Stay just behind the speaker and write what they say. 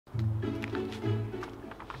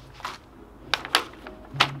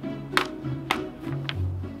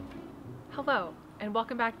Hello, and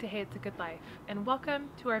welcome back to Hey It's a Good Life, and welcome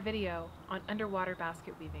to our video on underwater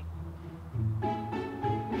basket weaving.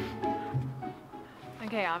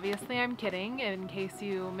 Okay, obviously I'm kidding. In case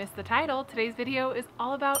you missed the title, today's video is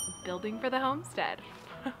all about building for the homestead.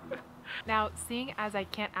 Now, seeing as I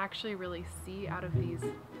can't actually really see out of these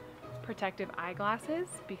protective eyeglasses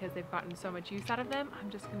because they've gotten so much use out of them, I'm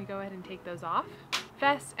just going to go ahead and take those off.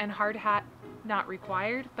 Vest and hard hat not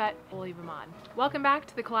required, but we'll leave them on. Welcome back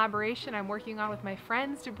to the collaboration I'm working on with my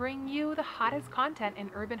friends to bring you the hottest content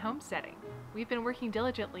in urban homesteading. We've been working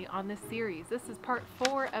diligently on this series. This is part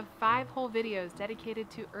 4 of 5 whole videos dedicated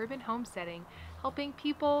to urban homesteading, helping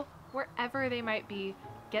people wherever they might be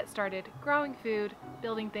get started growing food,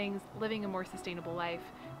 building things, living a more sustainable life.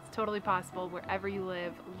 It's totally possible wherever you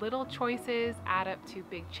live. Little choices add up to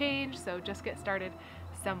big change, so just get started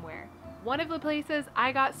somewhere. One of the places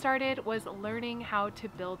I got started was learning how to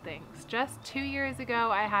build things. Just 2 years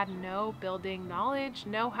ago, I had no building knowledge,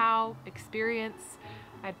 know-how, experience.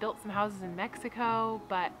 I built some houses in Mexico,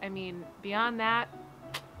 but I mean, beyond that,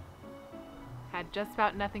 had just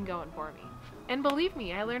about nothing going for me. And believe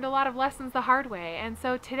me, I learned a lot of lessons the hard way, and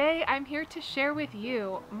so today I'm here to share with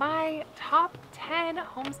you my top 10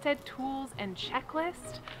 homestead tools and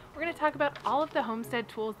checklist. We're going to talk about all of the homestead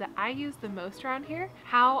tools that I use the most around here,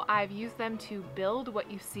 how I've used them to build what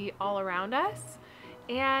you see all around us.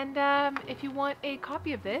 And if you want a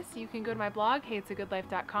copy of this, you can go to my blog,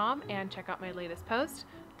 heyitsagoodlife.com, and check out my latest post,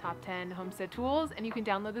 Top 10 Homestead Tools, and you can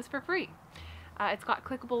download this for free. It's got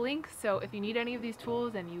clickable links, so if you need any of these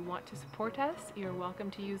tools and you want to support us, you're welcome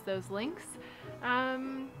to use those links.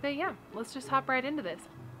 But yeah, let's just hop right into this.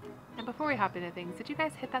 And before we hop into things, did you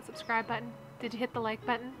guys hit that subscribe button? Did you hit the like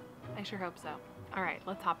button? I sure hope so. All right,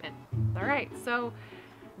 let's hop in. All right, so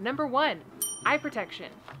number 1, eye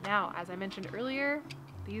protection. Now, as I mentioned earlier,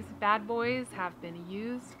 these bad boys have been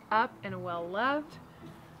used up and well loved. You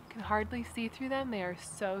can hardly see through them. They are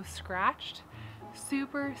so scratched.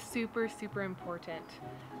 Super, super, super important.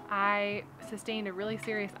 I sustained a really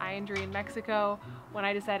serious eye injury in Mexico when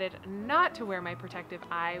I decided not to wear my protective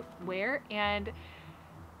eyewear, and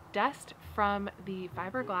dust from the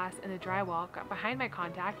fiberglass in the drywall got behind my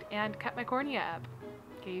contact and cut my cornea up.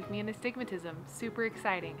 Gave me an astigmatism. Super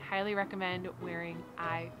exciting. Highly recommend wearing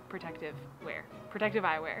protective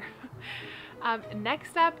eyewear.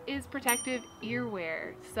 Next up is protective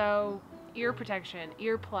earwear. So ear protection,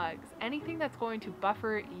 earplugs, anything that's going to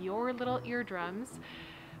buffer your little eardrums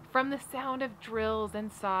from the sound of drills and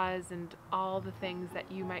saws and all the things that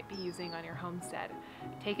you might be using on your homestead.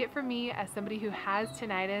 Take it from me, as somebody who has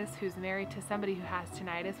tinnitus, who's married to somebody who has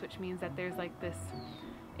tinnitus, which means that there's like this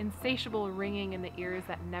insatiable ringing in the ears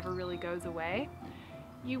that never really goes away.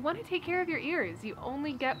 You want to take care of your ears. You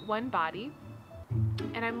only get one body,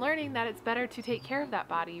 and I'm learning that it's better to take care of that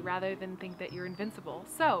body rather than think that you're invincible.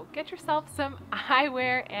 So get yourself some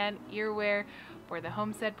eyewear and earwear for the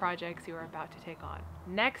homestead projects you are about to take on.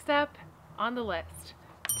 Next up on the list,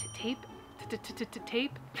 tape.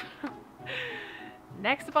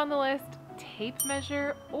 Next up on the list, tape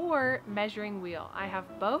measure or measuring wheel. I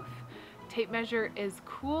have both. Tape measure is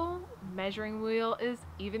cool, measuring wheel is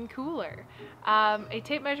even cooler. A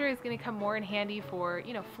tape measure is going to come more in handy for,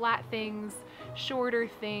 you know, flat things, shorter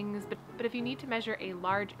things, but if you need to measure a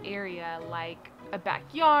large area like a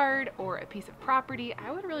backyard or a piece of property,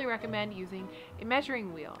 I would really recommend using a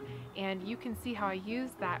measuring wheel. And you can see how I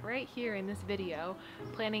use that right here in this video,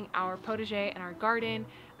 planting our potager and our garden.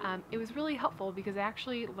 It was really helpful because I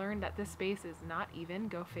actually learned that this space is not even,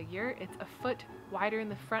 go figure. It's a foot wider in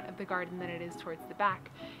the front of the garden than it is towards the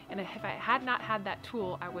back. And if I had not had that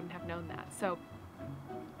tool, I wouldn't have known that. So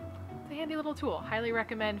it's a handy little tool. Highly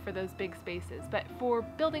recommend for those big spaces. But for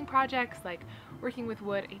building projects like working with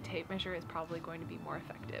wood, a tape measure is probably going to be more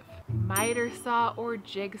effective. Miter saw or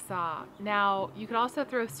jigsaw. Now, you could also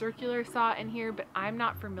throw circular saw in here, but I'm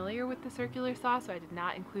not familiar with the circular saw, so I did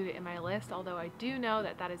not include it in my list, although I do know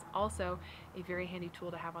that that is also a very handy tool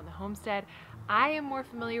to have on the homestead. I am more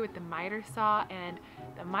familiar with the miter saw, and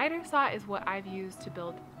the miter saw is what I've used to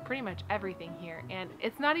build pretty much everything here, and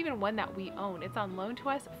it's not even one that we own. It's on loan to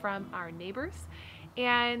us from our neighbors,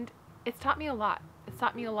 and it's taught me a lot. It's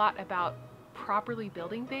taught me a lot about properly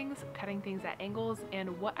building things, cutting things at angles,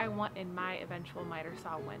 and what I want in my eventual miter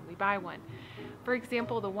saw when we buy one. For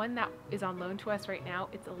example, the one that is on loan to us right now,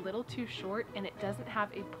 it's a little too short and it doesn't have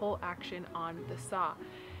a pull action on the saw.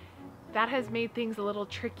 That has made things a little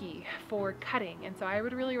tricky for cutting, and so I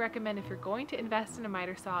would really recommend, if you're going to invest in a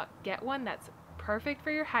miter saw, get one that's perfect for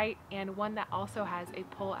your height and one that also has a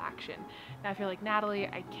pull action. Now if you're like, Natalie,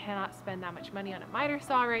 I cannot spend that much money on a miter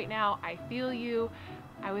saw right now, I feel you.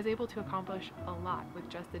 I was able to accomplish a lot with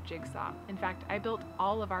just the jigsaw. In fact, I built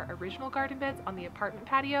all of our original garden beds on the apartment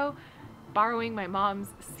patio borrowing my mom's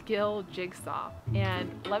skill jigsaw.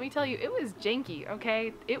 And let me tell you, it was janky,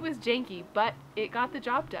 okay? It was janky, but it got the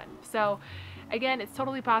job done. So again, it's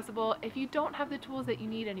totally possible. If you don't have the tools that you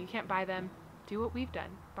need and you can't buy them, do what we've done.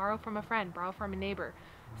 Borrow from a friend, borrow from a neighbor.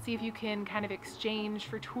 See if you can kind of exchange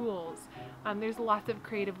for tools. There's lots of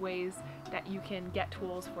creative ways that you can get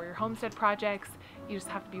tools for your homestead projects. You just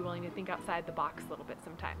have to be willing to think outside the box a little bit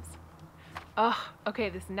sometimes. Oh, okay,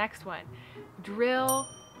 this next one. Drill,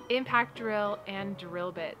 impact drill, and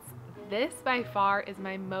drill bits. This by far is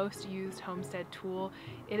my most used homestead tool.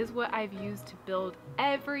 It is what I've used to build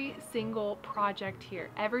every single project here.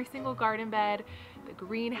 Every single garden bed, the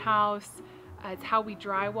greenhouse. It's how we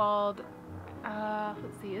drywalled,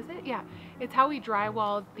 let's see, is it? Yeah, it's how we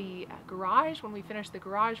drywalled the garage when we finished the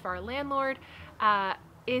garage for our landlord.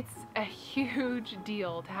 It's a huge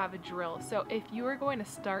deal to have a drill. So if you are going to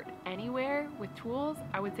start anywhere with tools,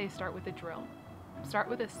 I would say start with a drill. Start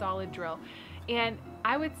with a solid drill. And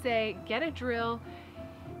I would say get a drill.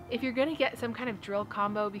 If you're gonna get some kind of drill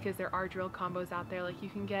combo, because there are drill combos out there, like you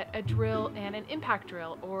can get a drill and an impact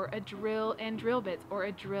drill, or a drill and drill bits, or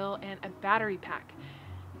a drill and a battery pack.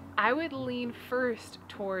 I would lean first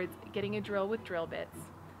towards getting a drill with drill bits.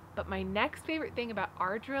 But my next favorite thing about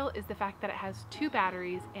our drill is the fact that it has 2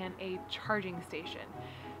 batteries and a charging station.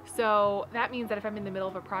 So that means that if I'm in the middle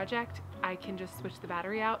of a project, I can just switch the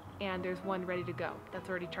battery out and there's one ready to go that's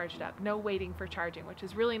already charged up. No waiting for charging, which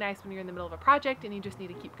is really nice when you're in the middle of a project and you just need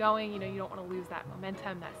to keep going. You know, you don't want to lose that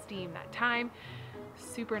momentum, that steam, that time.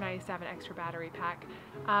 Super nice to have an extra battery pack.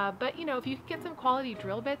 But you know, if you could get some quality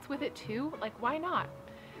drill bits with it too, like why not?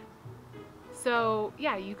 So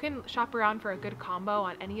yeah, you can shop around for a good combo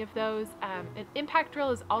on any of those. An impact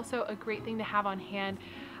drill is also a great thing to have on hand.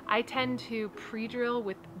 I tend to pre-drill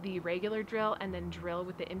with the regular drill and then drill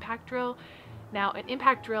with the impact drill. Now, an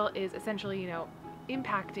impact drill is essentially, you know,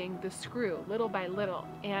 impacting the screw little by little.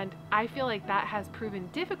 And I feel like that has proven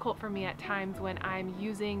difficult for me at times when I'm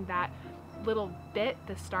using that little bit,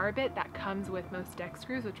 the star bit that comes with most deck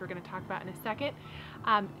screws, which we're going to talk about in a second.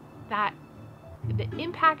 That the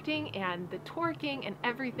impacting and the torquing and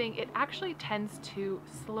everything, it actually tends to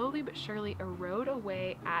slowly but surely erode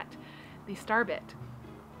away at the star bit.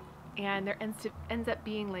 And there ends up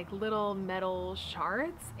being like little metal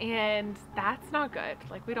shards, and that's not good.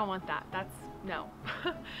 Like we don't want that. That's no.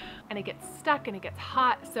 And it gets stuck and it gets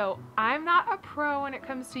hot. So I'm not a pro when it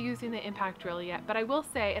comes to using the impact drill yet, but I will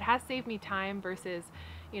say it has saved me time versus,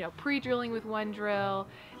 you know, pre-drilling with one drill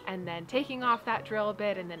and then taking off that drill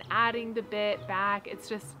bit and then adding the bit back. It's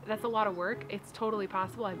just, that's a lot of work. It's totally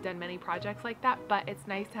possible. I've done many projects like that, but it's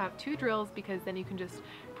nice to have 2 drills because then you can just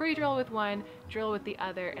pre-drill with one, drill with the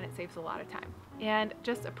other, and it saves a lot of time. And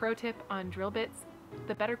just a pro tip on drill bits,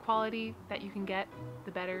 the better quality that you can get,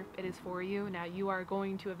 the better it is for you. Now you are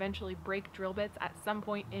going to eventually break drill bits at some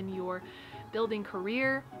point in your building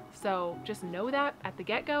career, so just know that at the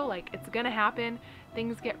get-go, like it's gonna happen.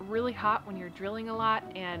 Things get really hot when you're drilling a lot,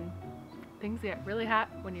 and things get really hot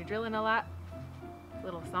when you're drilling a lot.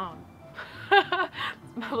 Little song.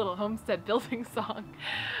 It's my little homestead building song.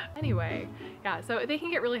 Anyway, yeah, so they can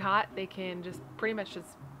get really hot. They can just pretty much just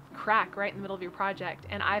crack right in the middle of your project.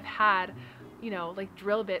 And I've had, you know, like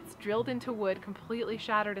drill bits drilled into wood, completely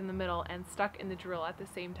shattered in the middle and stuck in the drill at the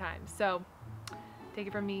same time. So take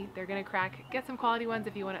it from me, they're gonna crack. Get some quality ones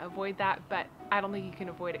if you want to avoid that, but I don't think you can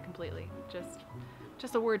avoid it completely.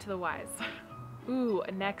 Just a word to the wise. Ooh,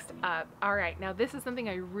 next up. All right, now this is something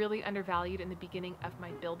I really undervalued in the beginning of my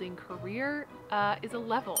building career, is a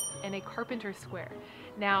level and a carpenter square.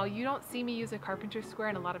 Now, you don't see me use a carpenter square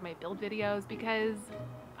in a lot of my build videos because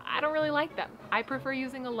I don't really like them. I prefer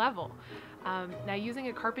using a level. Now, using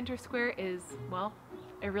a carpenter square is, well,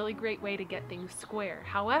 a really great way to get things square.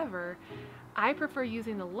 However, I prefer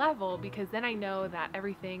using the level because then I know that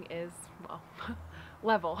everything is, well,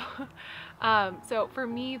 level. So for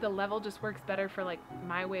me, the level just works better for like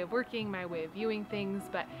my way of working, my way of viewing things.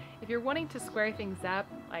 But if you're wanting to square things up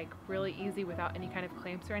like really easy without any kind of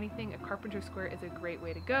clamps or anything, a carpenter square is a great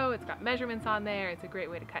way to go. It's got measurements on there. It's a great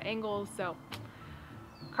way to cut angles. So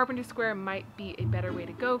carpenter square might be a better way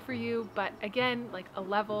to go for you, but again, like a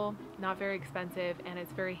level, not very expensive, and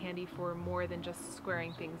it's very handy for more than just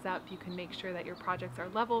squaring things up. You can make sure that your projects are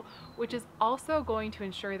level, which is also going to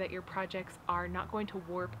ensure that your projects are not going to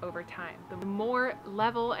warp over time. The more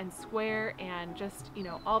level and square and just, you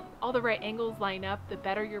know, all the right angles line up, the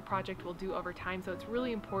better your project will do over time. So it's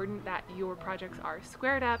really important that your projects are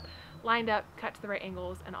squared up, lined up, cut to the right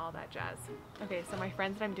angles, and all that jazz. Okay, so my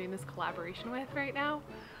friends that I'm doing this collaboration with right now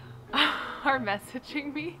are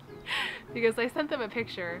messaging me because I sent them a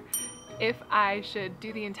picture if I should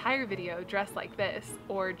do the entire video dressed like this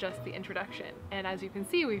or just the introduction. And as you can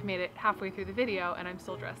see, we've made it halfway through the video and I'm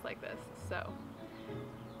still dressed like this. So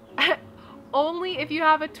only if you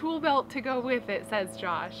have a tool belt to go with it, says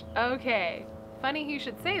Josh. Okay, funny he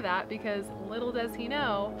should say that because little does he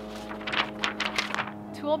know,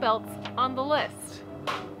 tool belts on the list.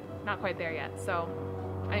 Not quite there yet. So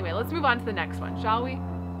anyway, let's move on to the next one, shall we?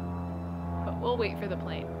 But we'll wait for the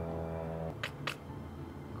plane.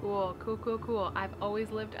 Cool, cool, cool, cool. I've always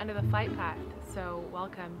lived under the flight path, so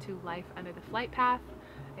welcome to life under the flight path.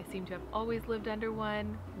 I seem to have always lived under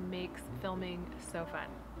one. Makes filming so fun.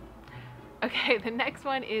 Okay, the next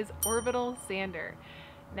one is orbital sander.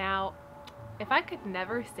 Now, if I could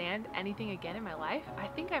never sand anything again in my life, I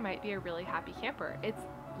think I might be a really happy camper. It's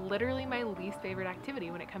literally my least favorite activity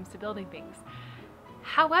when it comes to building things.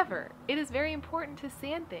 However, it is very important to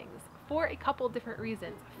sand things for a couple different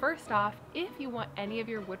reasons. First off, if you want any of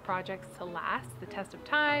your wood projects to last the test of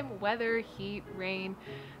time, weather, heat, rain,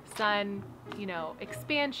 sun, you know,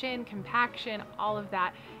 expansion, compaction, all of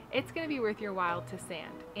that, it's going to be worth your while to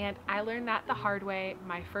sand. And I learned that the hard way.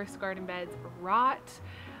 My first garden beds rot.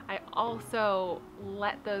 I also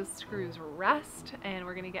let those screws rust, and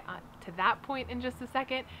we're going to get on to that point in just a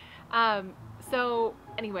second. So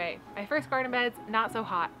anyway, my first garden beds, not so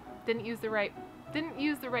hot. Didn't use the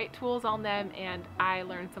right tools on them, and I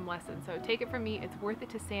learned some lessons. So take it from me, it's worth it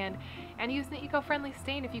to sand, and use an eco-friendly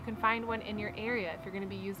stain if you can find one in your area. If you're going to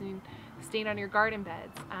be using stain on your garden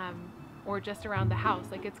beds or just around the house,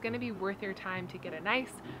 like it's going to be worth your time to get a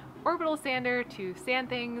nice orbital sander to sand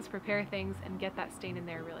things, prepare things, and get that stain in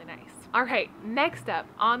there really nice. All right, next up,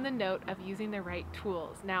 on the note of using the right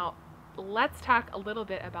tools. Now, let's talk a little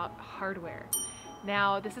bit about hardware.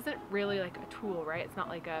 Now, this isn't really like a tool, right? It's not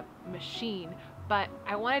like a machine, but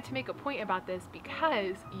I wanted to make a point about this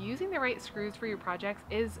because using the right screws for your projects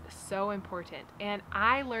is so important. And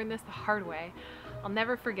I learned this the hard way. I'll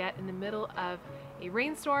never forget, in the middle of a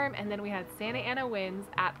rainstorm, and then we had Santa Ana winds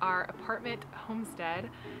at our apartment homestead,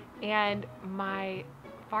 and my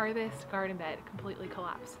farthest garden bed completely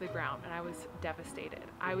collapsed to the ground, and I was devastated.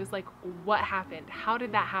 I was like, what happened? How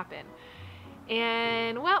did that happen?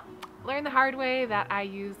 And well, learned the hard way that I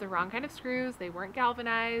used the wrong kind of screws. They weren't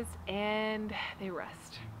galvanized, and they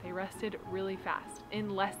rust. They rusted really fast.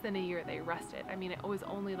 In less than a year, they rusted. I mean, it was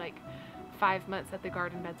only like 5 months that the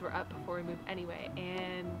garden beds were up before we moved anyway,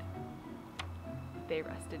 and they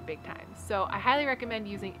rusted big time. So I highly recommend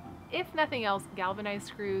using, if nothing else, galvanized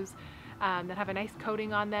screws that have a nice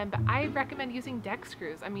coating on them, but I recommend using deck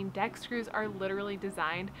screws. I mean, deck screws are literally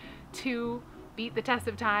designed to beat the test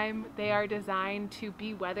of time. They are designed to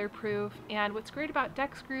be weatherproof, and what's great about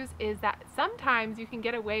deck screws is that sometimes you can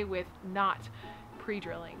get away with not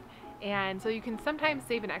pre-drilling, and so you can sometimes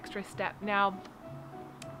save an extra step. Now,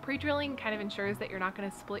 pre-drilling kind of ensures that you're not going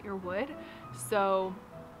to split your wood, so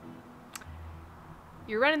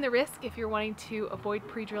you're running the risk if you're wanting to avoid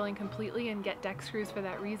pre-drilling completely and get deck screws for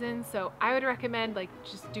that reason. So I would recommend like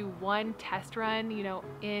just do one test run, you know,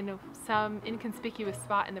 in some inconspicuous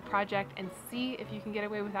spot in the project and see if you can get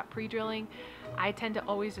away without pre-drilling. I tend to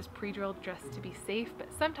always just pre-drill just to be safe, but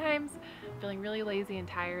sometimes I'm feeling really lazy and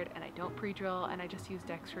tired and I don't pre-drill and I just use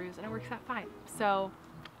deck screws and it works out fine. So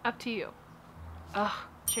up to you. Ugh,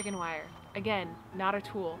 chicken wire. Again, not a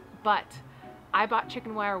tool, but I bought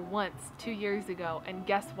chicken wire once 2 years ago, and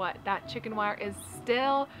guess what? That chicken wire is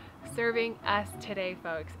still serving us today,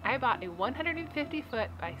 folks. I bought a 150-foot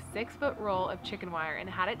by 6-foot roll of chicken wire and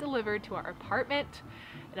had it delivered to our apartment,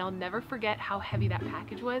 and I'll never forget how heavy that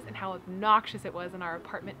package was and how obnoxious it was on our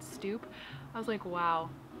apartment stoop. I was like, wow,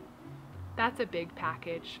 that's a big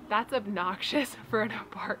package. That's obnoxious for an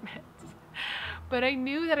apartment. But I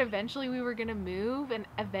knew that eventually we were going to move, and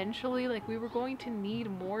eventually like we were going to need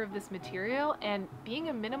more of this material, and being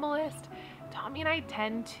a minimalist, Tommy and I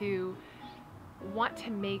tend to want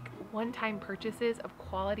to make one-time purchases of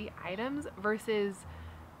quality items versus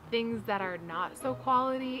things that are not so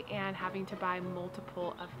quality and having to buy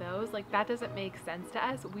multiple of those. Like, that doesn't make sense to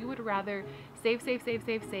us. We would rather save,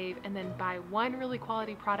 and then buy one really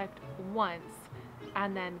quality product once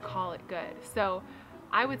and then call it good. So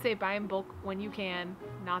I would say buy in bulk when you can.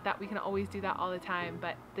 Not that we can always do that all the time,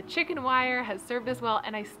 but the chicken wire has served us well,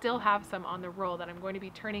 and I still have some on the roll that I'm going to be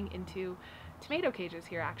turning into tomato cages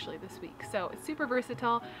here actually this week. So it's super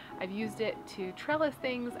versatile. I've used it to trellis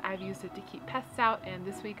things, I've used it to keep pests out, and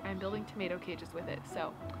this week I'm building tomato cages with it.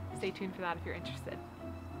 So stay tuned for that if you're interested.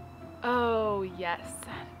 Oh yes,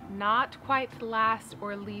 not quite last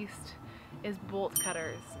or least is bolt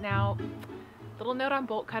cutters. Now, little note on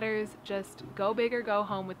bolt cutters, just go big or go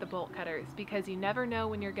home with the bolt cutters, because you never know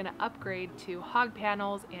when you're gonna upgrade to hog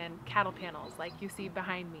panels and cattle panels like you see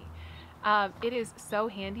behind me. It is so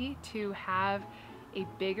handy to have a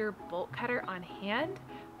bigger bolt cutter on hand,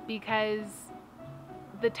 because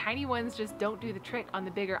the tiny ones just don't do the trick on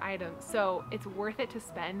the bigger items. So it's worth it to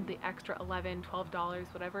spend the extra $11,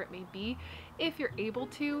 $12, whatever it may be, if you're able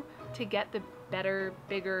to get the better,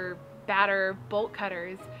 bigger, badder bolt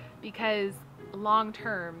cutters, because long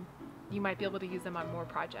term you might be able to use them on more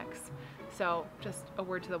projects. So just a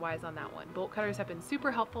word to the wise on that one. Bolt cutters have been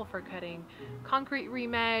super helpful for cutting concrete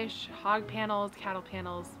remesh, hog panels, cattle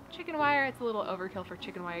panels, chicken wire. It's a little overkill for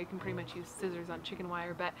chicken wire. You can pretty much use scissors on chicken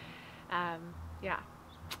wire, but yeah,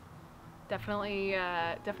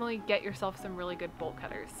 definitely get yourself some really good bolt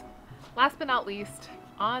cutters. Last but not least,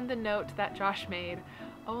 on the note that Josh made,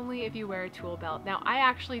 only if you wear a tool belt. Now, I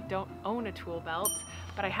actually don't own a tool belt,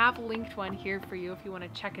 but I have linked one here for you if you want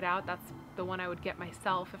to check it out. That's the one I would get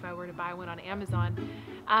myself if I were to buy one on Amazon.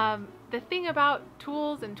 The thing about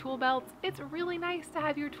tools and tool belts, it's really nice to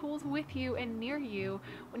have your tools with you and near you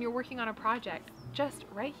when you're working on a project, just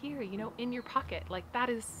right here, you know, in your pocket. Like, that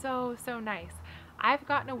is so, so nice. I've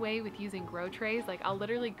gotten away with using grow trays. Like, I'll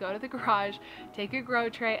literally go to the garage, take a grow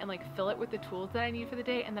tray and like fill it with the tools that I need for the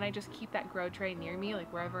day, and then I just keep that grow tray near me,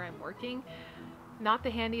 like wherever I'm working. Not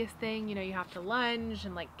the handiest thing, you know, you have to lunge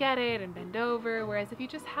and like get it and bend over, whereas if you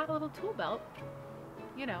just had a little tool belt,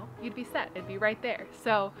 you know, you'd be set, it'd be right there.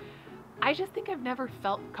 So I just think I've never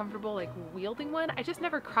felt comfortable like wielding one. I just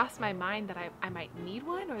never crossed my mind that I might need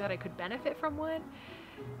one or that I could benefit from one.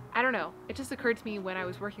 I don't know, it just occurred to me when I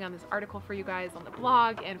was working on this article for you guys on the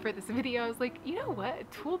blog and for this video. I was like, you know what, a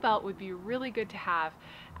tool belt would be really good to have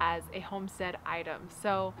as a homestead item.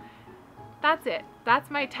 So that's it.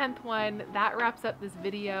 That's my 10th one. That wraps up this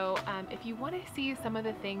video. If you want to see some of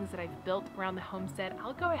the things that I've built around the homestead,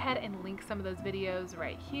 I'll go ahead and link some of those videos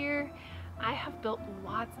right here. I have built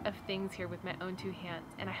lots of things here with my own two hands,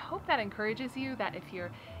 and I hope that encourages you that if you're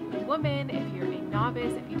a woman, if you're a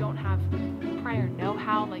novice, if you don't have prior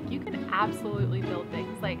know-how, like, you can absolutely build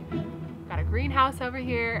things. Like, I've got a greenhouse over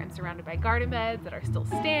here. I'm surrounded by garden beds that are still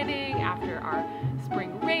standing after our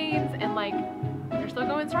spring rains, and like, they're still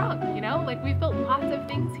going strong, you know? Like, we've built lots of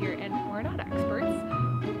things here, and we're not experts.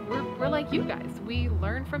 We're like you guys. We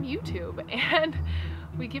learn from YouTube, and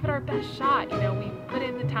we give it our best shot. You know, we put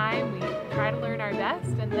in the time, we try to learn our best,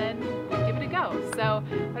 and then we give it a go. So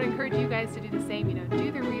I would encourage you guys to do the same. You know,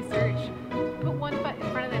 do the research, put one foot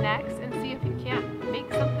in front of the next, and see if you can't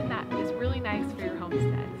make something that is really nice for your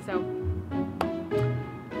homestead. So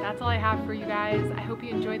that's all I have for you guys. I hope you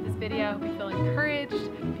enjoyed this video. I hope you feel encouraged.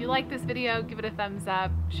 If you like this video, give it a thumbs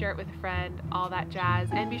up, share it with a friend, all that jazz.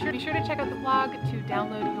 And be sure to check out the blog to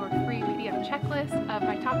download your free PDF checklist of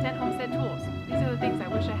my top 10 homestead tools. These are the things I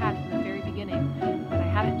wish I had from the very beginning that I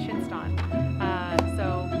hadn't chinced on.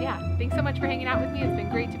 So yeah, thanks so much for hanging out with me. It's been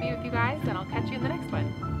great to be with you guys, and I'll catch you in the next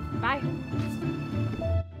one. Bye.